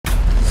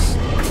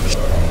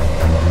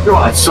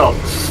Right, so.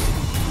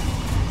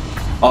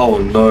 Oh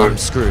no. I'm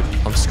screwed.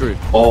 I'm screwed.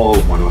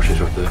 Oh my gosh,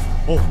 he's right there.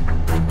 Oh.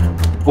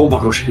 Oh my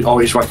gosh. Oh,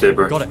 he's right there,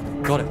 bro. Got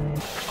it. Got it.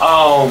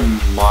 Oh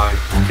my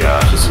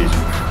gosh, this is.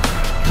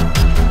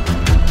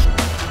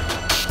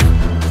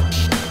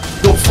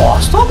 You're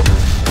faster?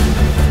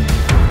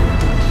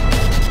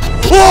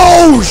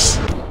 Oh!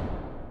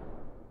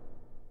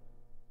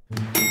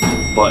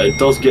 But it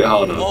does get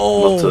harder.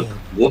 Oh. Not to.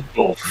 What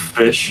the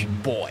fish?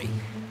 Boy.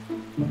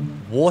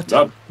 Water.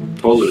 That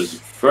toilet is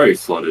very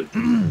flooded.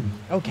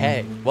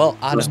 Okay. Well,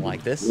 I don't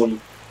like this.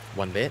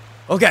 One bit.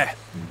 Okay.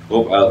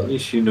 Well, at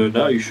least you know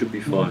now you should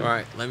be fine.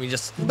 Alright, let me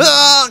just... Yep,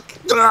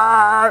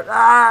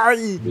 let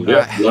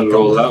it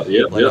all out.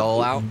 Yep, Let it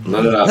all out.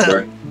 Let it out,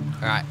 bro.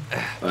 Alright.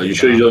 You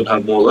sure you don't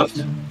have more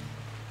left?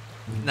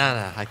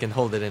 Nah, I can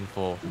hold it in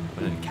for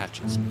when it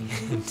catches me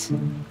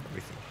and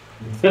everything.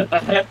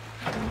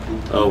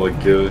 Oh my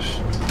gosh.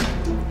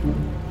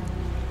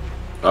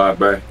 Alright,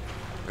 bro.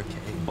 Okay.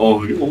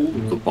 Oh,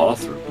 the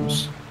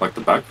bathrooms. Like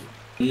the back.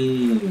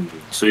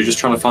 So you're just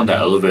trying to find that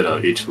elevator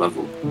at each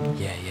level?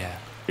 Yeah.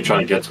 You're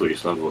trying to get to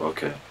each level?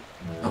 Okay.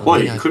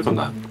 Wait, you click on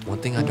that. One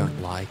thing I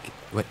don't like...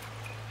 Wait.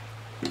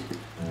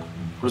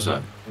 What is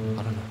that?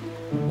 I don't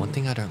know. One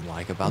thing I don't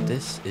like about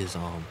this is,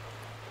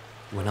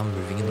 when I'm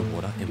moving in the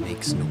water, it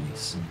makes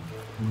noise.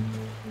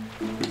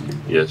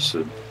 Yes,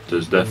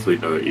 there's definitely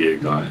no ear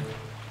guy.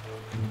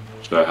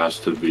 So it has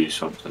to be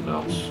something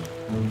else.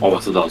 Oh, I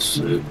thought that was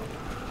it.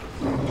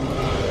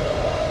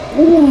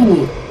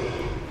 Ooh!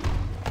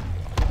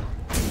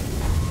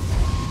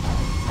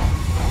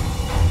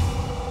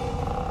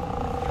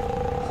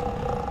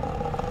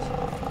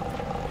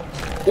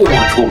 Oh my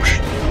gosh!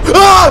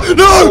 Ah!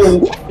 No!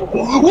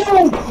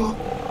 Oh.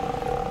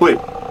 Wait.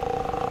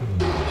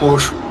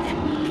 Horse.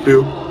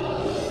 Chill.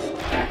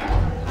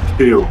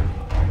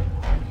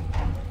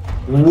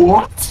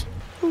 What?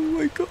 Oh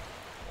my god.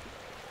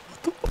 What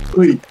the fuck?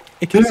 Wait.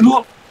 It can see.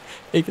 Not.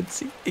 It can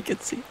see. It can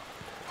see.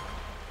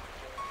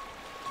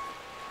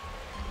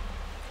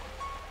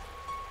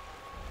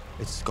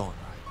 It's gone,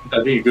 right?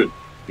 I think you're good.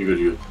 You're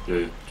good.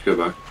 Yeah. Just go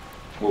back.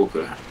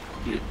 Okay.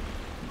 Yeah.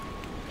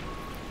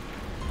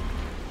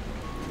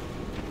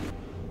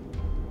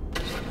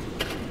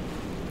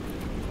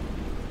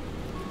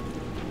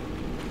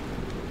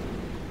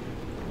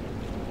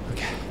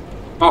 Okay.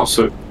 Oh,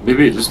 so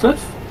maybe it is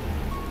death?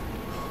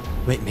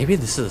 Wait, maybe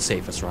this is the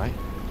safest, right?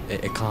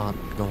 It can't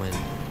go in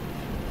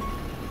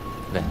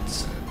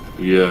vents.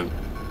 Yeah.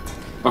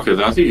 Okay,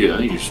 then I think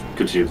you should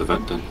continue the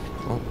vent then.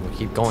 Well, we'll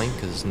keep going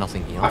because there's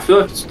nothing here. I feel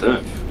like it's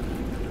death.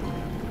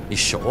 You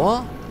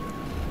sure?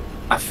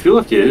 I feel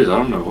like it is. I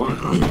don't know what.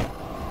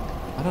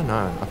 I don't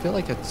know. I feel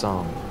like it's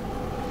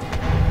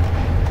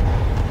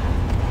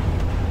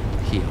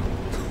here.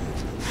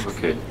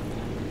 Okay.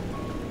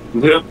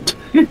 Yep.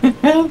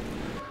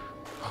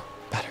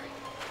 Battery.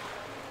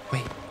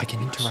 Wait, I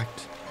can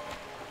interact.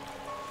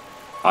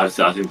 I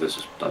think this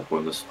is that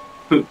pointless.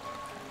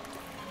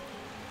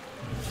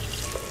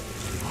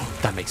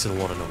 That makes it a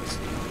lot of noise.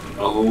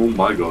 Oh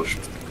my gosh.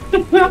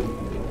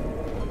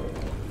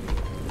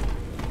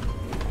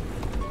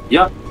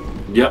 Yep.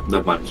 Yep,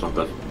 never mind, it's not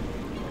that.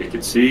 You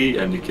can see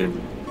and you can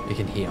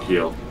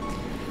heal.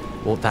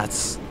 Well,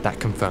 that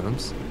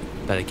confirms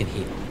that it can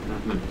heal.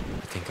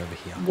 I think over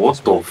here.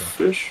 What the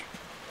fish?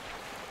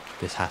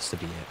 This has to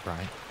be it,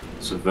 right?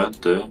 There's a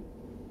vent there.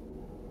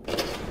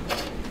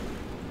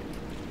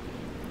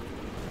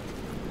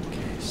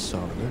 Okay, so...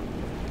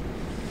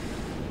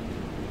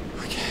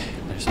 Okay,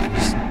 there's...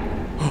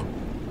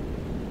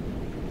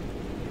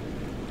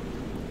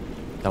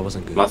 That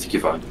wasn't good. I think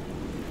you're fine.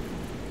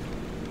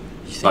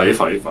 You No, you're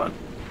fine, you're fine.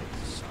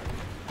 Sorry.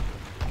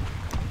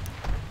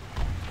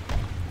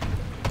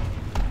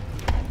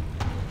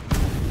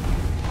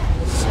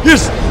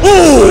 Yes!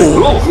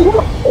 Oh!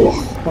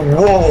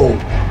 Whoa!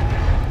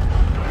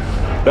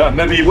 Yeah,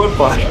 maybe you would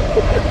fine.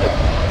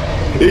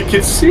 You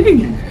can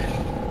see!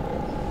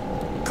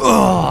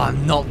 Oh,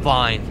 I'm not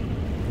fine.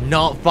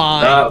 Not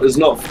fine. That is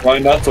not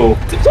fine at all.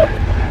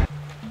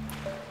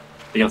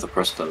 You have to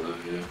press that though,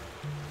 yeah.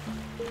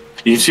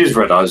 You can see his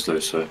red eyes though,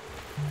 so...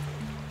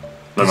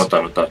 No, not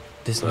that, not that.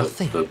 There's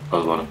nothing. The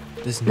other one.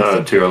 There's nothing.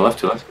 No, to your left,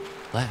 to your left.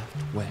 Left?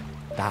 Where?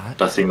 That?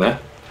 That thing there?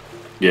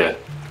 Yeah.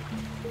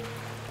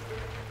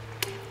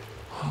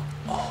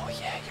 Oh,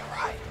 yeah, you're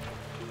right.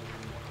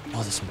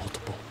 Oh, there's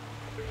multiple.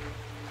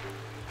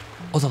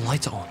 Oh, the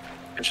lights are on.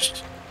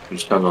 Just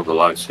turn on the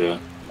lights, yeah.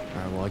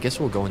 Alright, well, I guess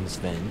we'll go in this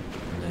vent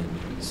and then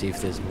see if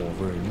there's more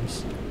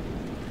rooms.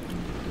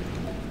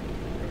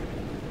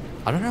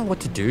 I don't know what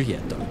to do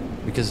yet, though.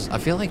 Because I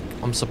feel like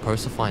I'm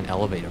supposed to find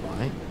elevator,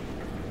 right?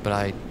 But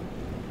I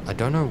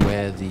don't know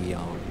where the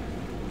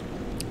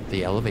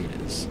elevator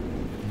is.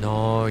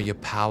 No, your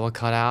power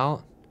cut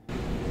out?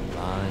 You're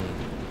lying.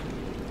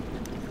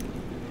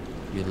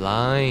 You're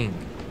lying.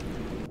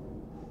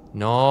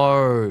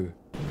 No.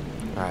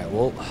 Alright,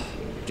 well,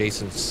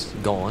 Jason's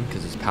gone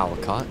because his power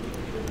cut.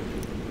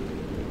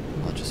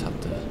 I'll just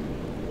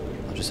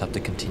have to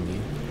continue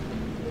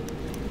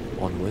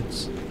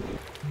onwards.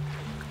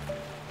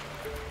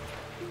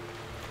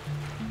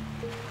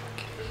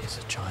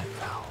 There's a giant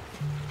valve.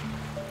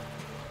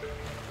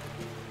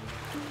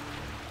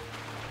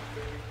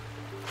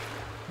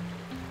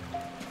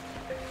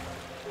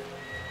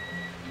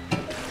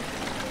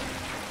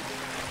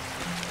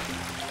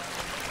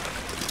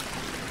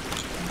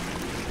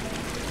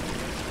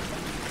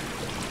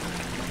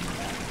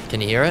 Can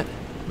you hear it?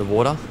 The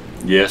water?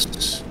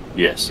 Yes.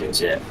 Yes,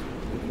 yes, yeah.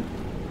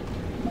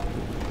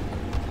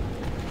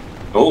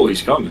 Oh,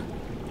 he's coming.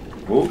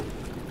 Oh.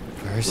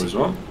 Where is Where's he?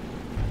 one?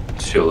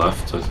 It's to your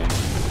left, I think.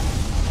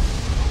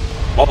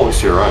 Oh, it's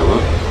to your right,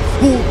 look.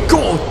 Oh,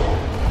 God!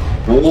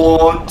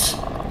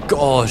 What?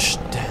 Gosh,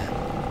 damn.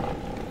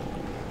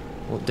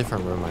 What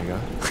different room I go?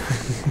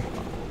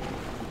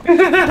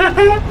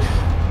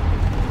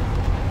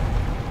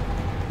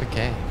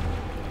 Okay.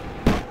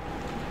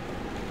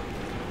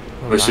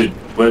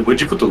 Where'd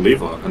you put the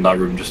lever? In that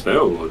room just there,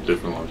 or a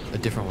different one? A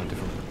different one,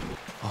 different one.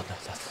 Oh, no,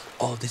 that's...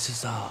 Oh, this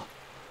is,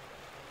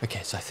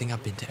 Okay, so I think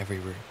I've been to every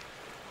room.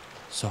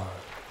 So...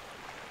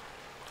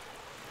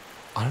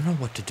 I don't know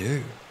what to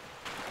do.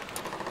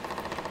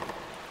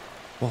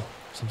 Whoa,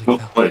 something Oh,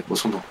 fell. wait,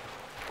 what's on?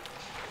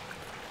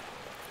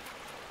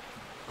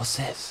 What's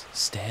this?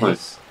 Stairs?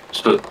 Wait,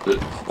 the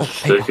Oh,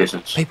 staircase.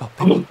 paper.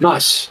 Oh,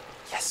 nice.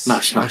 Yes.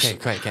 Nice. Okay,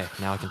 great, okay.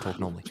 Now I can talk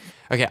normally.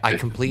 Okay, I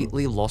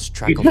completely lost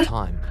track of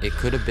time. It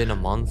could have been a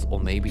month or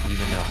maybe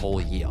even a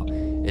whole year.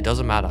 It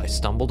doesn't matter. I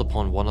stumbled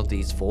upon one of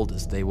these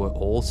folders. They were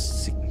all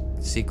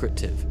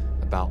secretive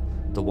about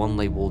the one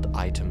labeled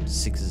item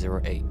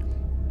 608.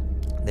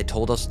 They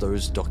told us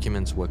those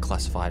documents were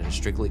classified and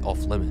strictly off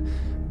limit.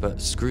 But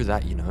screw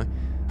that, you know.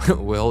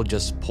 We're all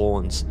just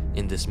pawns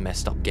in this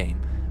messed up game.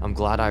 I'm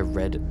glad I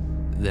read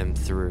them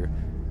through,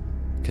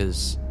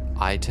 because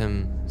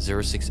item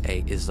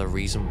 068 is the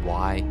reason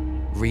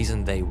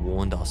they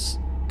warned us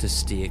to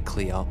steer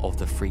clear of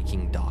the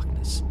freaking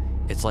darkness.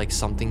 It's like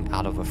something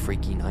out of a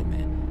freaky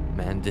nightmare.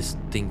 Man, this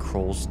thing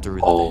crawls through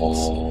the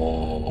vents.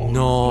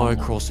 No, it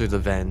crawls through the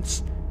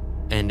vents.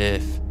 And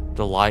if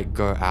the light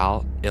go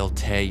out, it'll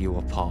tear you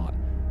apart.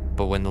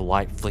 But when the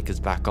light flickers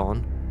back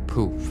on,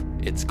 poof,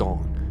 it's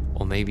gone.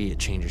 Or maybe it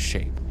changes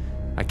shape.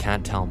 I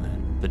can't tell,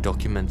 man. The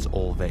document's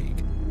all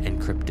vague and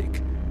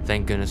cryptic.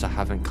 Thank goodness I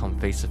haven't come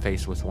face to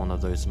face with one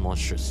of those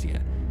monsters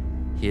yet.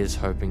 Here's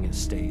hoping it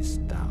stays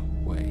that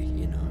way,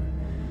 you know.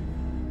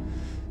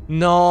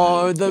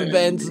 No, the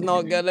vent's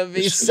not gonna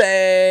be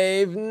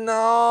saved.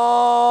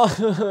 No.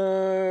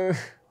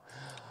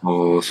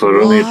 Oh, so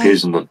it only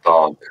appears in the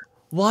dark.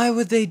 Why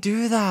would they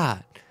do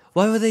that?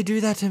 Why would they do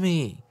that to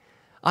me?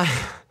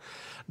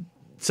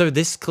 So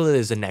this clearly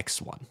is the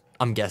next one,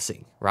 I'm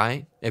guessing,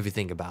 right? If you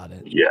think about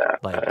it. Yeah,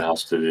 Like, it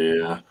has to be,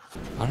 yeah.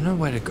 I don't know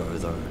where to go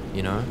though,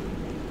 you know?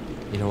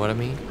 You know what I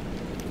mean?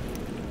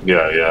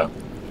 Yeah.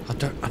 I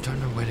don't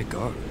know where to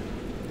go.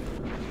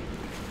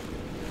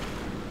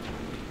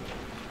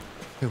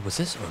 Wait, was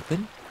this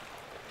open?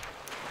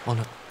 Oh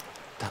no,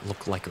 that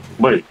looked like a room.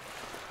 Wait.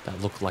 That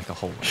looked like a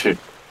hole. Shit.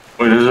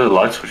 Wait, there's a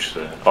light switch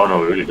there. Oh no,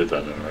 we already did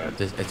that though, right?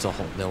 It's a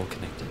hole, they're all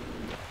connected.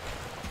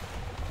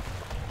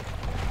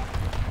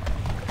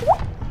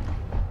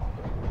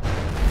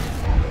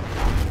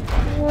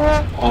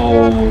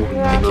 Oh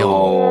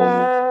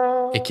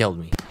no. It killed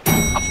me.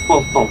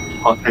 Oh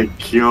my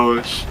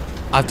gosh.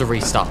 I have to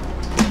restart.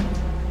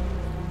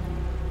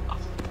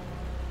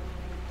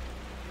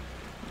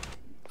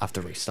 I have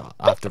to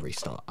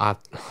restart.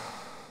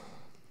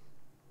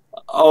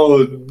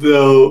 Oh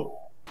no.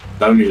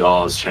 That means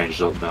ours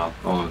changed up now.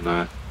 Oh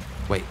no.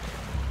 Wait.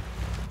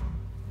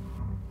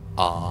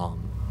 I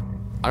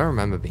don't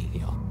remember being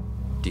here.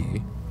 Do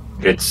you?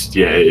 It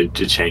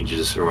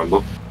changes,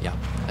 remember? Yeah,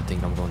 I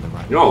think I'm going the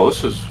right way. No,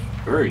 this is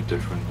very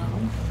different now.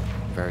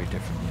 Very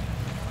different, yeah.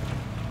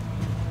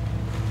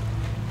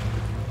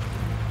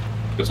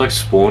 It's like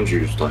spawn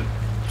juice, like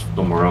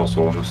somewhere else,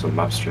 or unless the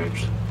map's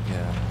changed.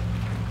 Yeah.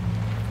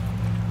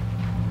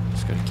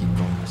 Just gotta keep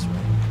going this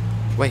way.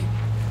 Wait.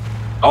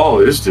 Oh,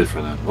 it is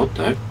different then. What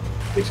the heck?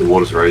 I think the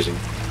water's rising.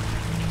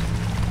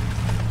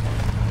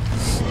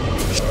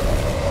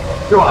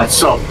 Right,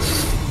 so.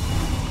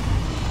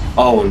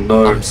 Oh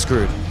no. I'm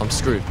screwed.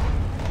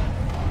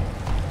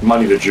 You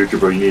might need a juke it,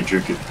 bro. You need a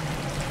juke it.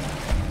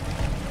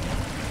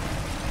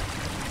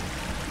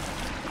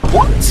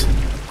 What?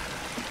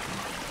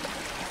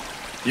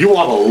 You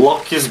are the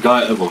luckiest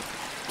guy ever.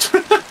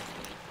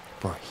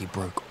 Bro, he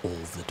broke all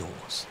the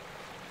doors.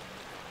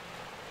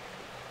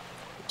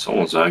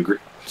 Someone's angry.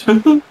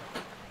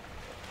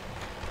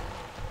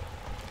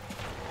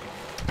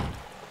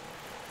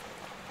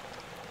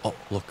 Oh,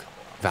 look.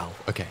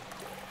 Valve. Okay.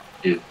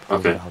 Yeah,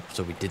 okay. Valve,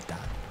 so we did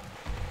that.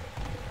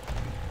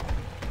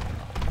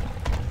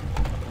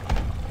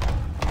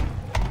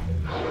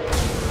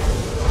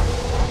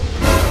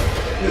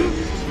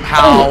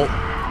 How?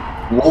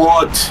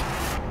 What?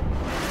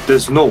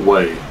 There's no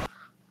way.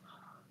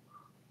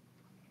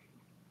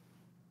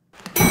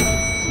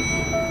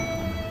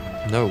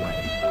 No way.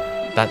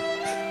 That...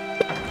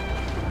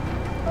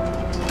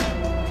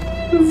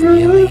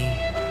 Really?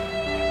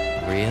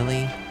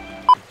 Really?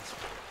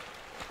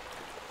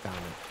 Found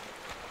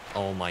it.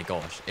 Oh my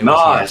gosh. It was here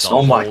Nice. the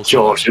Oh my whole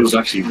gosh, time. it was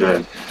actually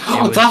there.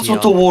 Oh, was that's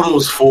what the here. water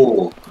was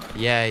for.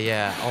 Yeah,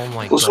 yeah. Oh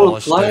my What's with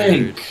gosh,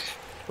 blank?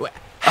 dude.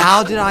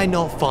 How did I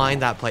not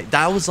find that place?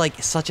 That was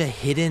like such a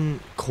hidden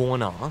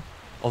corner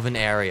of an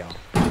area.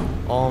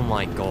 Oh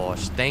my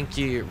gosh. Thank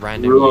you,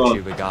 random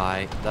YouTuber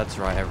guy. That's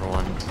right,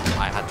 everyone.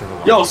 I had to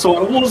remind Yo, you.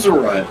 so I was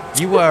right.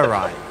 You were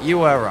right. You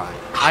were right.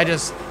 I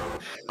just...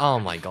 Oh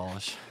my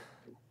gosh.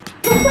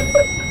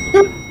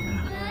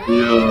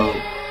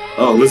 Yeah.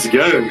 Oh, let's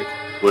go.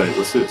 Wait,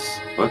 what's this?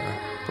 What?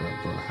 Bro,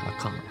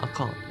 I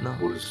can't, no.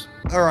 What is...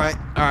 Alright,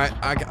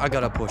 I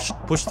gotta push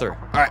through.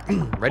 Alright,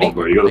 ready? Oh,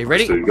 bro, you gotta Are you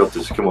ready? push through. You got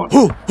this, come on.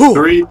 Hoo, hoo.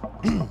 3,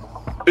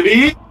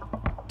 3,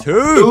 2,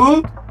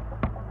 2,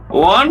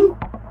 1,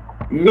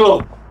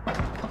 go.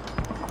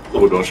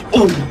 Oh gosh.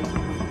 Oh!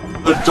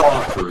 The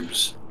dark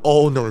rooms.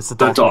 Oh no, it's the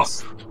The dark.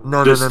 darkness.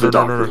 No. This is the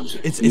dark rooms.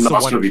 It's No, the it's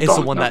one. gonna be It's the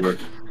dark one now, that. bro.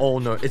 Oh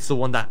no, it's the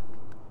one that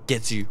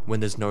gets you when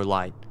there's no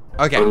light.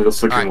 Okay. Oh, the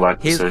flickering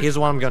alright, light, so- here's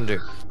what I'm gonna do.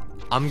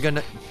 I'm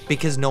gonna,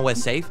 because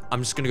nowhere's safe,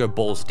 I'm just gonna go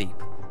balls deep.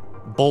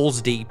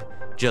 Balls deep.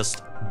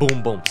 Just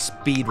boom, boom,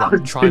 speed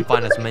run. Try and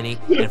find as many.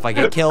 And if I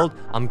get killed,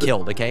 I'm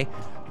killed. Okay.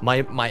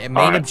 My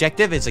main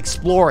objective is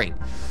exploring.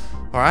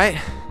 All right.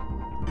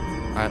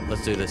 All right.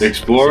 Let's do this.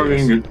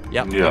 Exploring.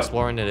 Yep. Yeah.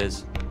 Exploring it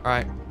is. All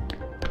right.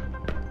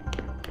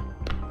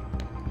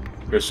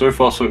 Okay, so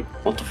far, so...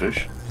 What the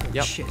fish?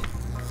 Yep. Shit.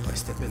 If I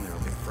step in there, I'll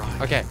get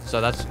fried. Okay.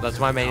 So that's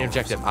my main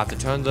objective. I have to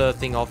turn the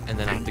thing off and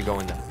then I have to go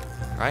in there.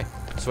 All right.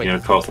 Sweet. You know,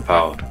 cut off the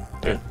power.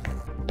 Yeah.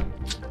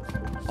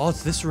 Oh,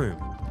 it's this room.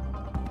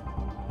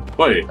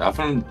 Wait,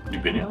 haven't you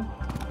been here?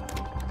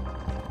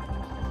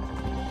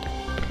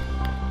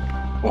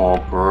 Oh,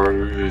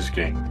 bro, it's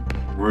getting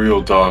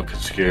real dark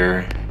and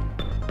scary.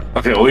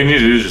 Okay, all you need to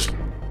do is just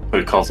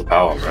cut off the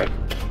power, right?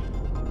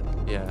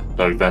 Yeah.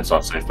 The vents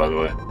aren't safe, by the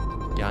way.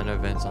 Yeah, I know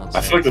vents aren't I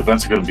safe. feel like the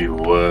vents are gonna be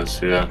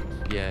worse, yeah.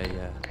 Yeah. You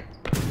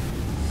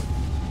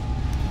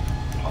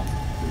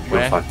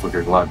Where? gotta find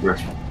flickering light, bro.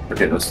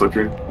 Okay, that's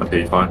flickering.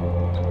 Okay, fine.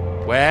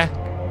 Where?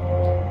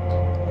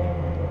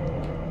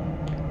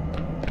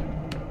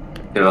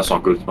 Yeah, that's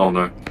not good. Oh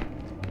no.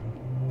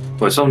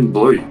 Wait, something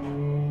below you.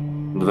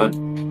 In the vent.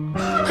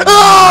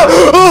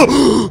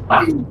 Oh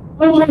my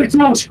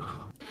gosh!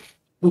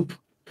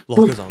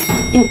 Lockers on.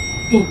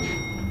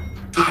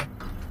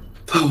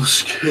 That was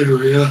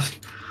scary, yeah.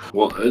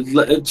 Well,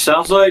 it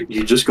sounds like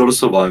you just gotta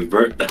survive,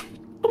 bro.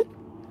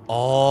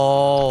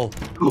 Oh.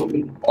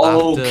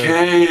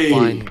 Okay.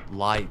 Find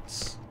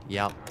lights.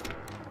 Yep.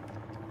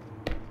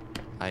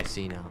 I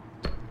see now.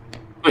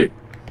 Wait.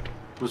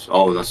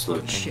 Oh, that's the...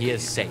 And he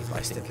is safe, If I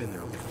I step think. in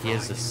there, I'll get fried. He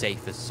is the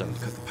safest zone.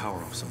 Cut the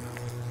power off somehow.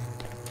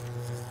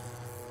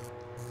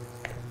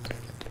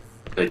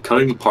 Okay,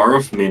 cutting the power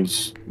off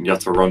means you have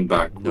to run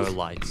back. No with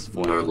lights.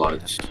 No forever.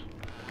 lights.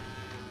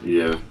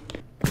 Yeah.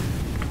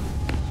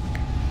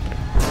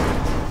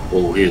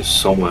 Oh, he is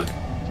somewhere.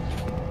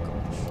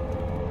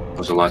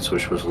 Where's the light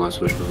switch? Where's the light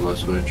switch? Where's the light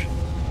switch?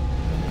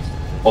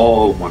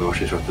 Oh my gosh,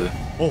 he's right there.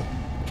 Oh,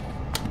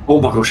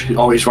 Oh my gosh,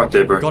 oh, he's right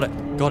there, bro. got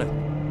it.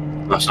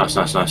 Nice, nice,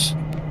 nice, nice.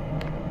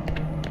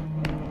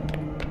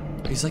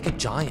 He's like a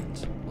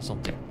giant or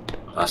something.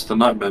 That's the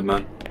nightmare,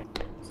 man.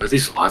 Where are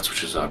these light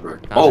switches at, bro?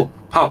 Found Oh,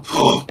 how?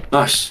 Oh,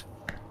 nice.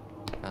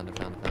 Found it.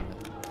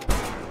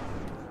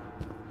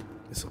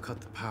 This'll cut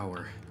the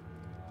power.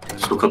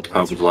 Still cut the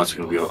power, but the lights are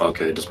gonna be on.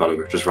 Okay, it doesn't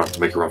matter. Just run,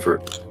 make a run for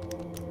it.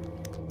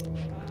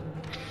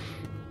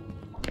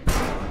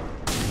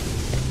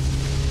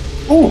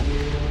 Oh!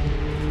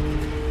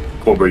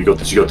 Come on, bro, you got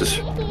this, you got this.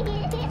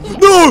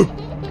 No!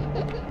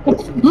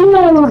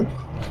 No!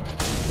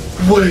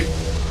 Wait.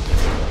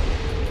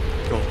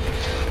 Go.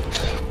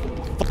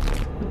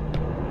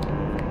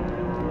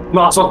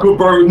 Nah, it's not good,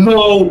 bro.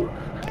 No!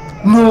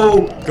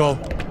 No! Go.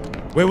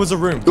 Where was the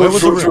room? Go, Where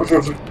was the sure,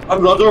 room? sure. I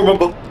don't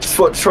remember. Just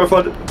try to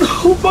find it.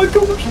 Oh my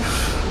gosh.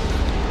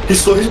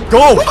 He's slow.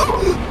 Go!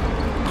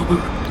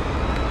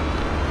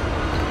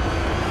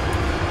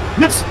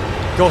 Yes!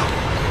 Go!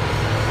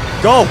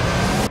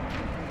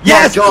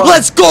 Yes! God.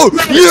 Let's go!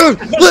 Yeah!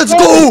 Let's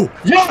go!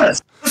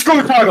 Yes! Let's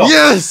go, Tiger!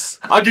 Yes!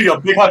 I'll give you a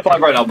big high five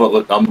right now, but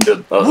look, I'm good.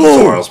 Whoa.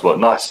 Somewhere else, but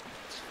nice.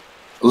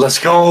 Let's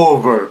go,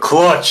 bro.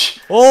 Clutch.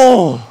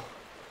 Oh!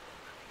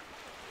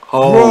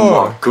 Oh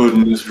Bro. my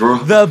goodness, bro.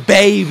 The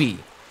baby!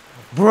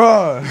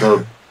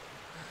 Bro!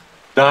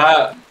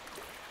 That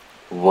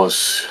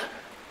was...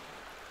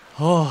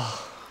 Oh.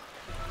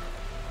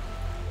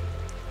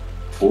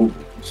 Oh.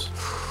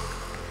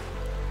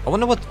 I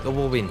wonder what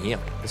will be in here.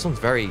 This one's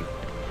very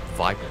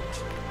vibrant.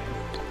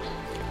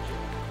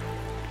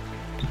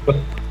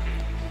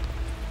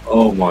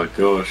 Oh my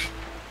gosh.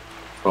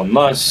 Some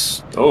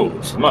nice... Oh,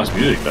 some nice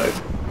music, though.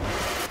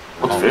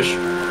 What's fish?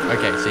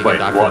 Okay, so you Wait,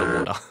 can dive what? from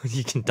the water.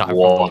 You can dive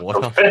What? from the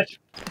water. Fish?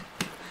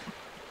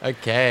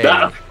 Okay.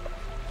 That-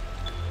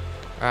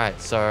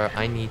 Alright, so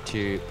I need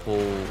to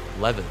pull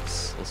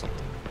levers or something.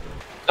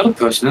 Is that a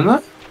person in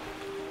there?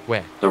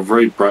 Where? The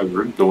very bright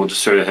room. The one just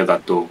straight ahead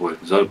that door. Wait,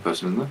 is that a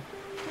person in there?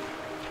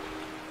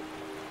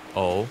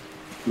 Oh.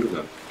 What is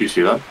that? Do you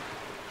see that?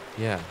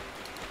 Yeah.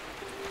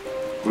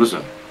 What is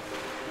that?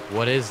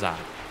 What is that?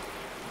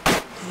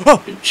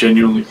 It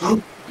genuinely.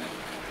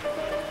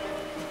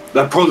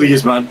 That probably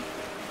is, man.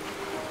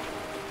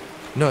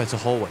 No, it's a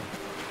hallway.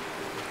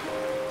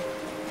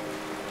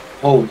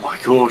 Oh my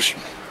gosh.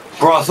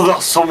 Bro, I thought that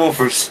was someone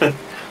for a second.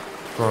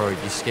 Bro,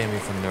 you scare me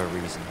for no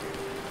reason.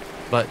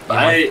 But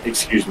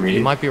Excuse me.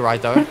 you might be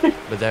right though.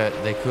 But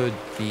there could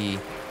be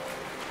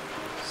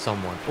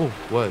someone. Oh,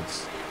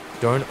 words.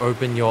 Don't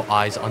open your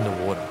eyes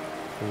underwater.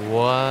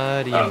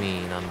 What do you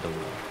mean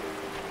underwater?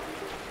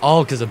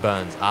 Oh, because it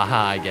burns.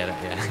 Aha, I get it,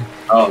 yeah.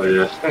 Oh,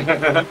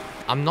 yeah.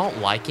 I'm not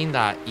liking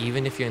that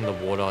even if you're in the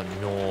water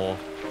nor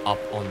up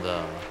on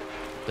the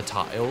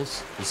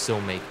tiles, you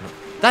still make no.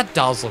 That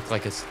does look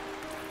like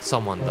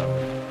someone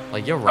though.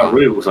 Like, you're right. That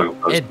really looks like a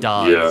person. It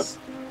does.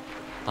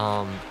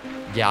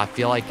 Yeah, I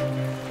feel like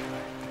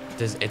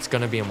it's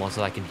gonna be a monster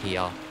that I can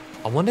hear.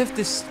 I wonder if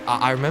this.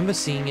 I remember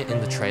seeing it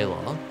in the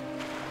trailer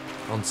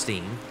on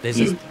Steam.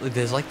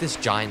 There's like this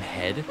giant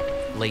head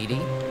lady.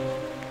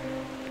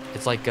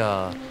 It's like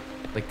a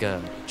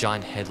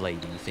giant head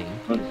lady thing.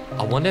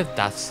 I wonder if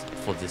that's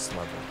for this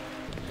level.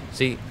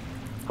 See,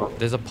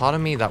 there's a part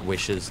of me that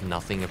wishes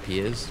nothing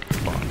appears,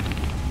 but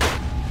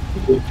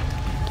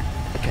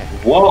okay.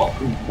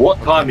 What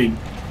timing?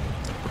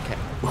 Okay.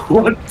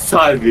 What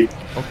timing?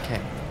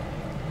 Okay.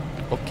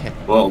 Okay.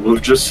 Well,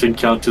 we've just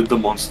encountered the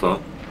monster,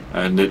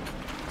 and it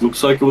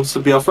looks like it wants to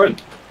be our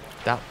friend.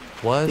 That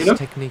was You know?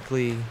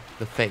 technically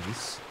the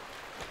face.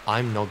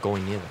 I'm not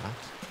going near that.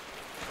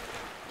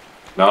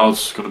 Now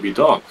it's gonna be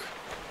dark.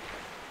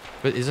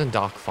 But isn't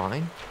dark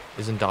fine?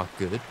 Isn't dark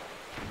good?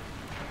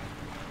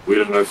 We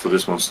don't know for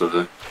this monster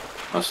though.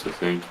 That's the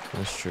thing.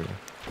 That's true.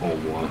 Oh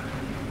wow.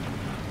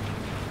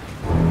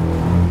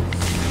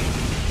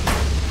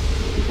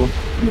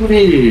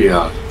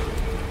 Yeah.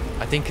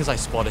 I think because I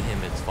spotted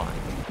him, it's fine.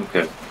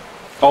 Okay.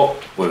 Oh,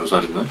 wait, was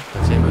that in there?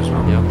 That's him as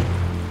well. Yep.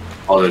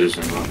 Oh, that is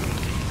in there.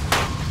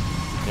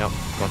 Yep.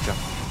 Gotcha.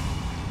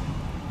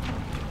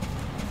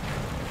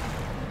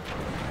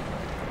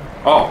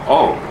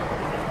 Oh.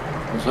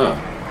 What's that?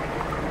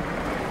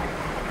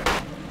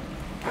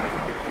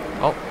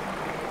 Oh,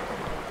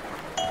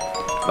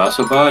 That's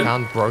a bad.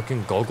 found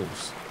broken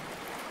goggles.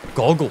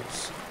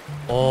 Goggles.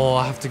 Oh,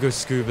 I have to go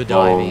scuba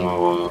diving.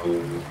 Oh,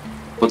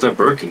 but they're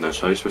broken though,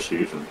 so how are you supposed to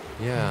use them?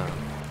 Yeah.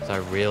 So I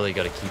really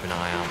got to keep an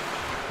eye out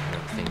on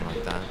everything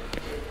like that.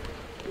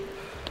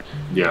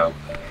 Yeah.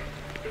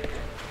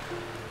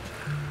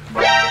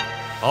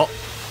 Oh.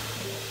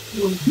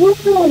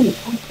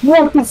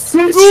 What the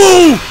fish?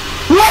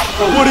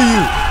 What are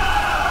you?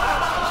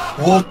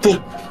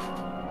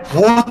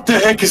 What the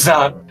heck is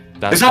that?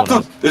 That's Is that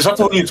what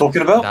the one you're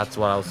talking about? That's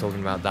what I was talking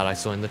about. That I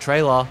saw in the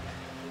trailer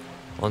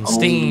on Oh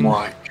Steam.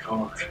 my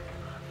gosh.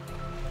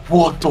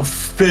 What the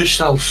fish?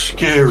 That was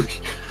scary.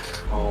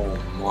 Oh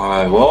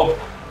my. Well,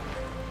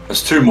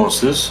 there's two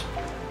monsters.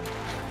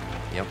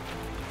 Yep.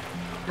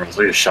 I was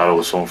like a shadow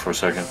of someone for a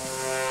second.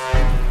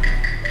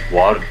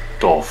 What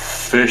the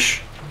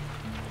fish?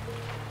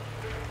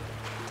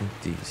 I think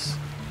these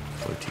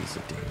floaties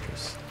are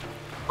dangerous.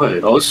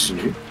 Wait, oh, this is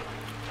new.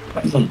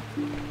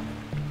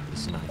 This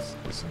is nice.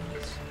 This is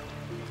nice.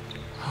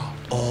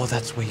 Oh,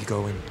 that's where you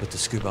go in with the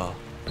scuba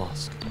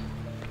mask.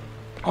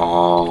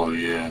 Oh,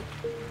 yeah.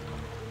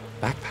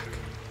 Backpack.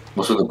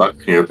 What's in the back?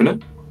 Can you open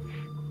it?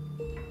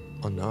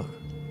 Oh no.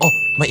 Oh,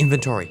 my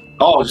inventory.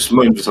 Oh, it's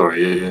my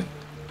inventory, yeah.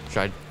 Should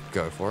I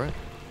go for it?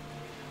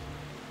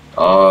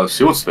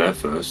 See what's there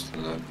first,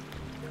 and then...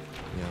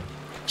 Yeah.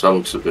 So that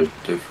looks a bit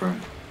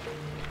different.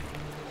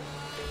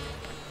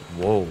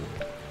 Whoa.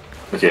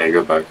 Okay,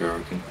 go back, I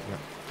reckon. Yeah.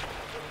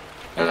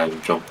 And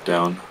then jump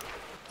down.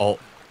 Oh,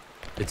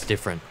 it's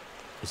different.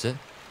 Is it?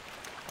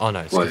 Oh no,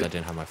 it's because Wait. I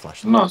didn't have my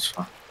flashlight. No, it's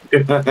fine.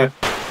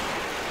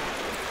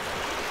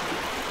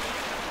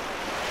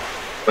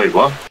 Wait,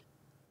 what?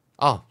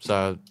 Oh,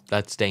 so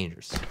that's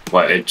dangerous.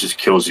 Wait, it just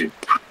kills you.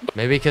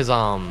 Maybe because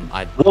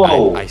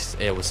Whoa.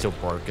 it was still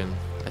broken.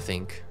 I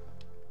think.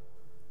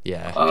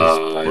 Yeah. it's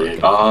Yeah. broken.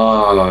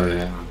 Oh,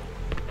 yeah.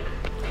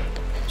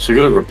 So you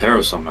gotta repair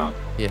it somehow.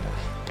 Yeah.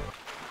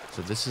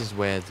 So this is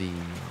where the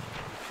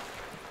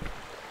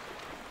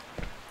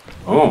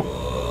Oh,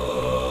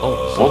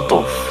 oh what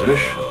the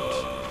fish?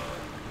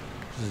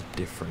 this is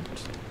different.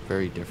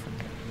 Very different.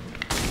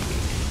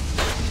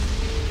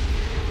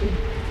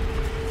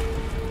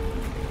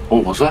 Oh,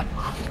 what's that?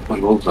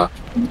 Wait, what was that?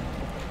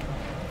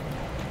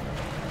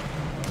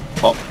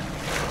 Oh.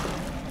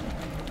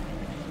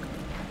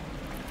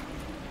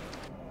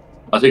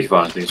 I think it's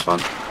fine, I think it's fine.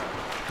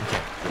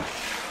 Okay.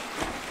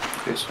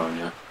 Okay, it's fine,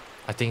 yeah.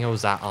 I think it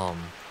was that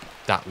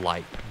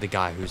light, the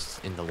guy who's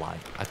in the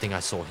light. I think I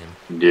saw him.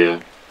 Yeah.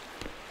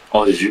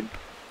 Oh, did you?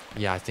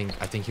 Yeah, I think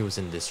he was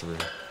in this room.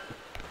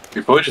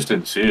 You probably just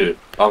didn't see it.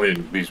 I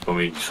mean, you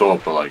saw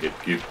it, but like,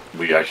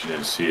 we actually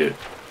didn't see it.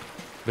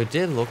 But it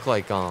did look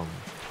like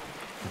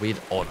weird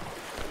otter.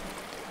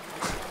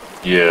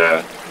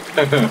 Yeah.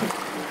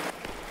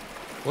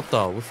 What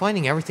the? We're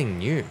finding everything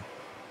new.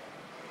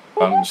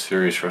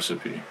 Serious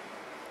recipe.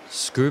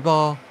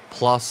 Scuba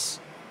plus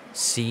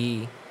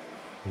sea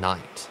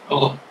night.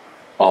 Oh.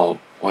 Oh,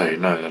 Wait,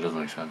 no, that doesn't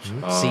make sense.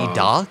 See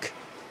dark?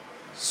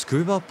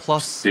 Scuba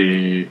plus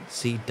See.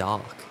 see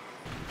dark.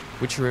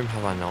 Which room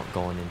have I not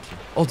gone into?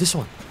 Oh, this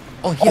one.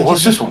 Oh, Oh, yeah.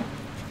 what's this one?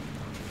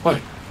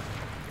 Wait,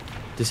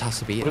 This has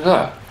to be what it. is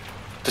that?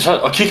 This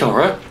has a key card,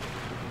 right?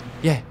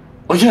 Yeah.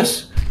 Oh,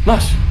 yes.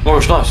 Nice.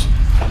 Morris, nice.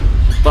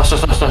 Nice.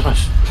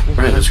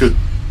 Okay, that's good.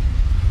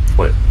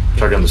 Wait,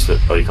 try again the step.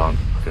 Oh, you can't.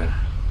 Okay.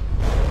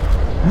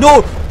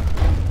 No!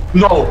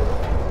 No!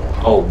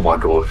 Oh my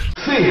gosh.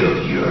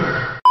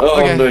 Failure. Oh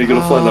Okay. no, you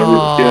gotta find that room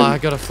I again.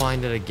 gotta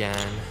find it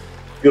again.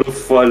 You gotta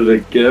find it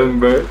again,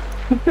 bro.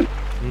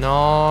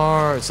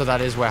 No. So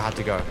that is where I had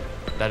to go.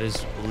 That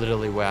is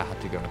literally where I had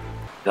to go.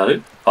 Is that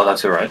it? Oh,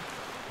 that's it, right?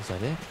 Is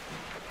that it?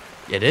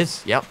 It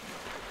is. Yep.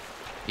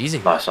 Easy.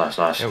 Nice.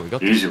 Yeah, we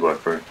got Easy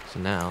work, bro. So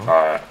now.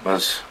 Alright,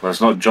 let's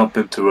not jump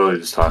in too early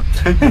this time.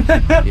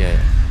 Yeah.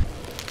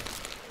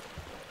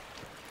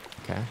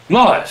 Okay.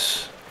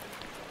 Nice!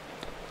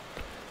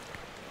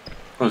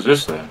 What's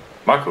this then?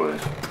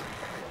 Microwave.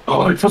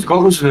 Oh, you put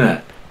goggles in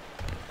there.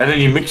 And then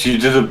you do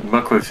the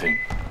microwave thing.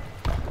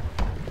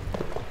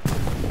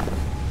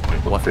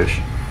 What fish?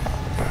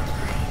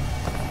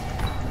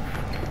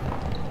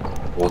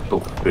 What the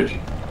fish?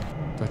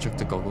 Do I chuck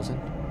the goggles in?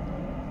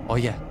 Oh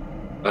yeah.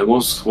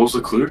 What's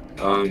the clue?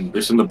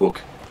 It's in the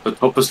book. The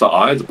top is the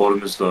eye, the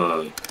bottom is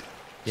the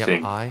Yep.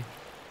 thing. Eye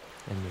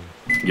and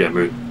moon. Yeah,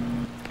 moon.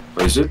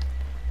 What is it?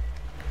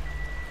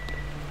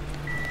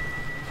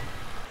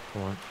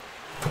 Come on.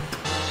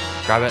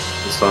 Grab it.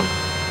 It's done.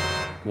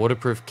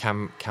 Waterproof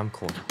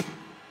camcorder.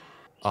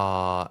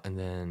 And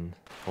then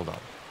hold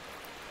up.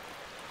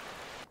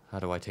 How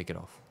do I take it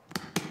off?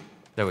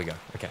 There we go.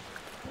 Okay.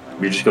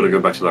 We just gotta go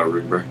back to that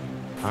room, bro.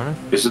 I don't know.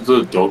 Is it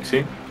the dog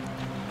thing?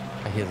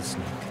 I hear the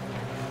snake.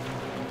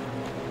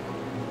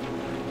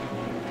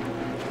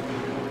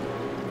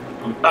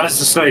 That is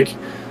the snake.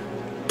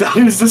 That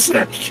is the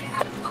snake.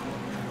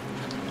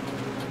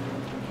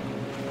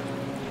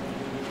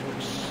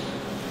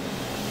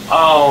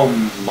 Oh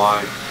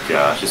my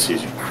gosh, it's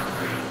easy.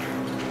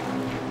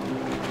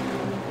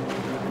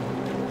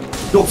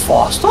 You're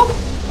faster?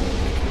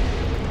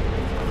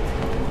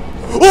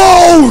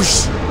 Oh!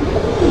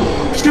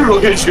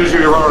 Excuse me,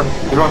 run,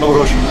 oh my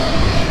gosh.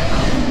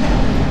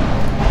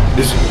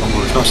 This, oh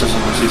my gosh,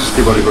 nice,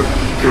 keep ready, bro.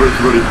 Keep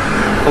ready.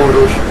 Oh my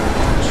gosh.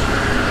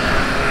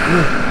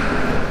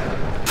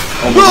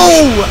 Oh my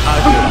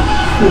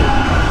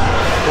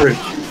gosh.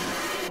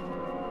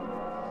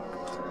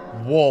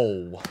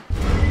 Whoa.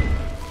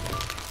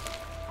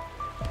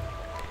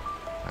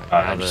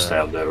 I just stay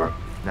up there, bro.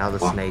 Now the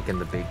What? snake and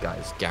the big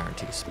guys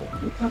guarantee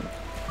spawn.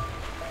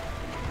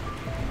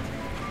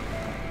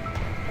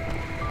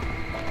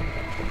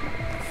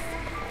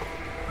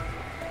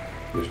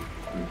 There's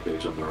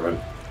page on the right.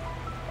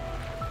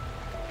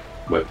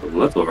 Wait, from the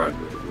left or right?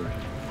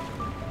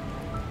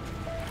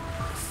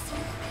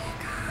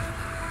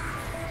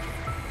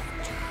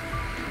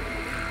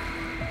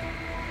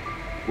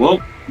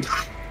 Well,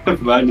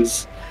 mine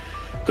is.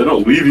 They're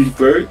not leaving,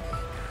 bro.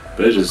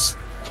 They're just.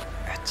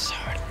 It's so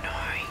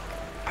annoying.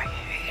 I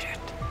hate it.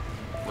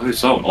 What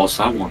is that one? Oh, it's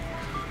that one.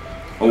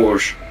 Oh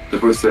gosh, they're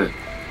both there.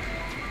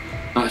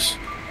 Nice.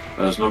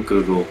 That's not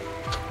good at all.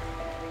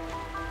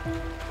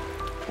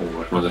 Oh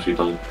gosh, mine's actually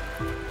done.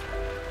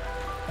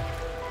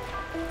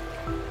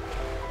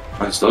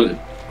 Mine's done.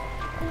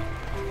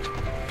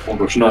 Oh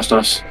gosh,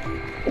 nice.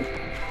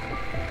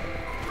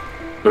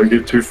 Don't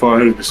get too far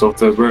ahead of yourself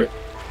there, bro.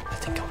 I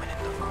think I went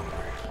in the wrong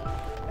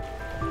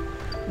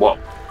room. What?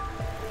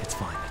 It's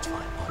fine.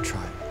 I'll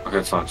try. Okay,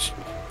 it's nice.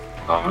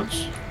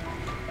 Nice.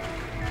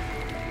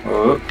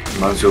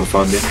 Mine's your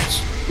fun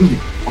minutes.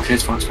 Okay,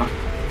 it's fine.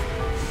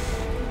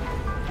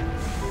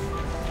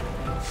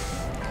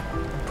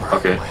 Bro,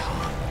 Okay.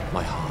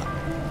 My heart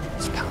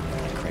is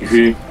pounding like You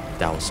crazy. hear?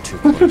 That was too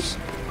close.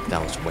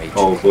 That was way too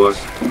Oh, close.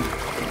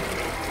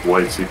 close.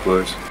 Way too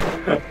close.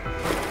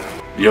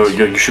 Yo,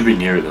 you should be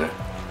near there.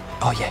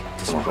 Oh yeah,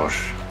 this Oh my one.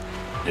 gosh.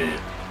 Yeah.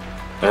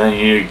 And then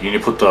you need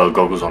to put the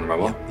goggles on,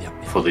 remember?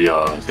 Yep. For the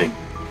thing.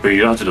 But you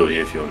don't have to do it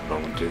here if you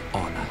don't want to.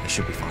 Oh no, it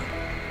should be fine.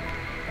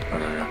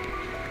 Okay.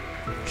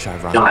 Should I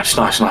run? Nice. Should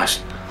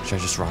I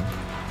just run?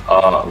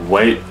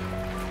 Wait.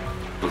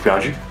 Look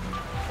behind you.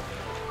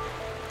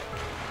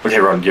 Okay,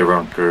 run,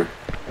 go.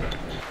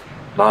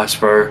 Nice,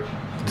 bro.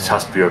 This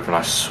has to be open,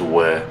 I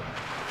swear.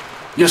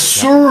 Yes,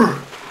 sir!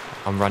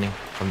 I'm running.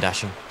 I'm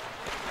dashing.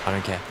 I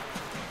don't care.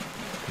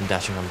 I'm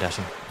dashing.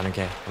 I don't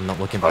care. I'm not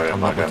looking back. I'm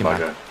not looking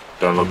back.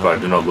 Don't look back.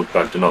 Do not look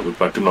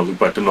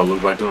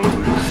back.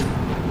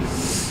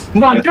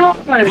 My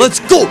God! Let's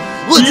go!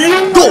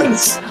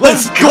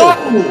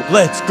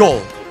 Let's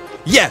go!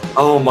 Yeah!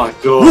 Oh my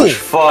gosh,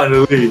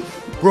 finally!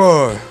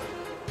 Bro!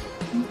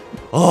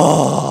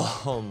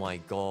 Oh my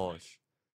gosh.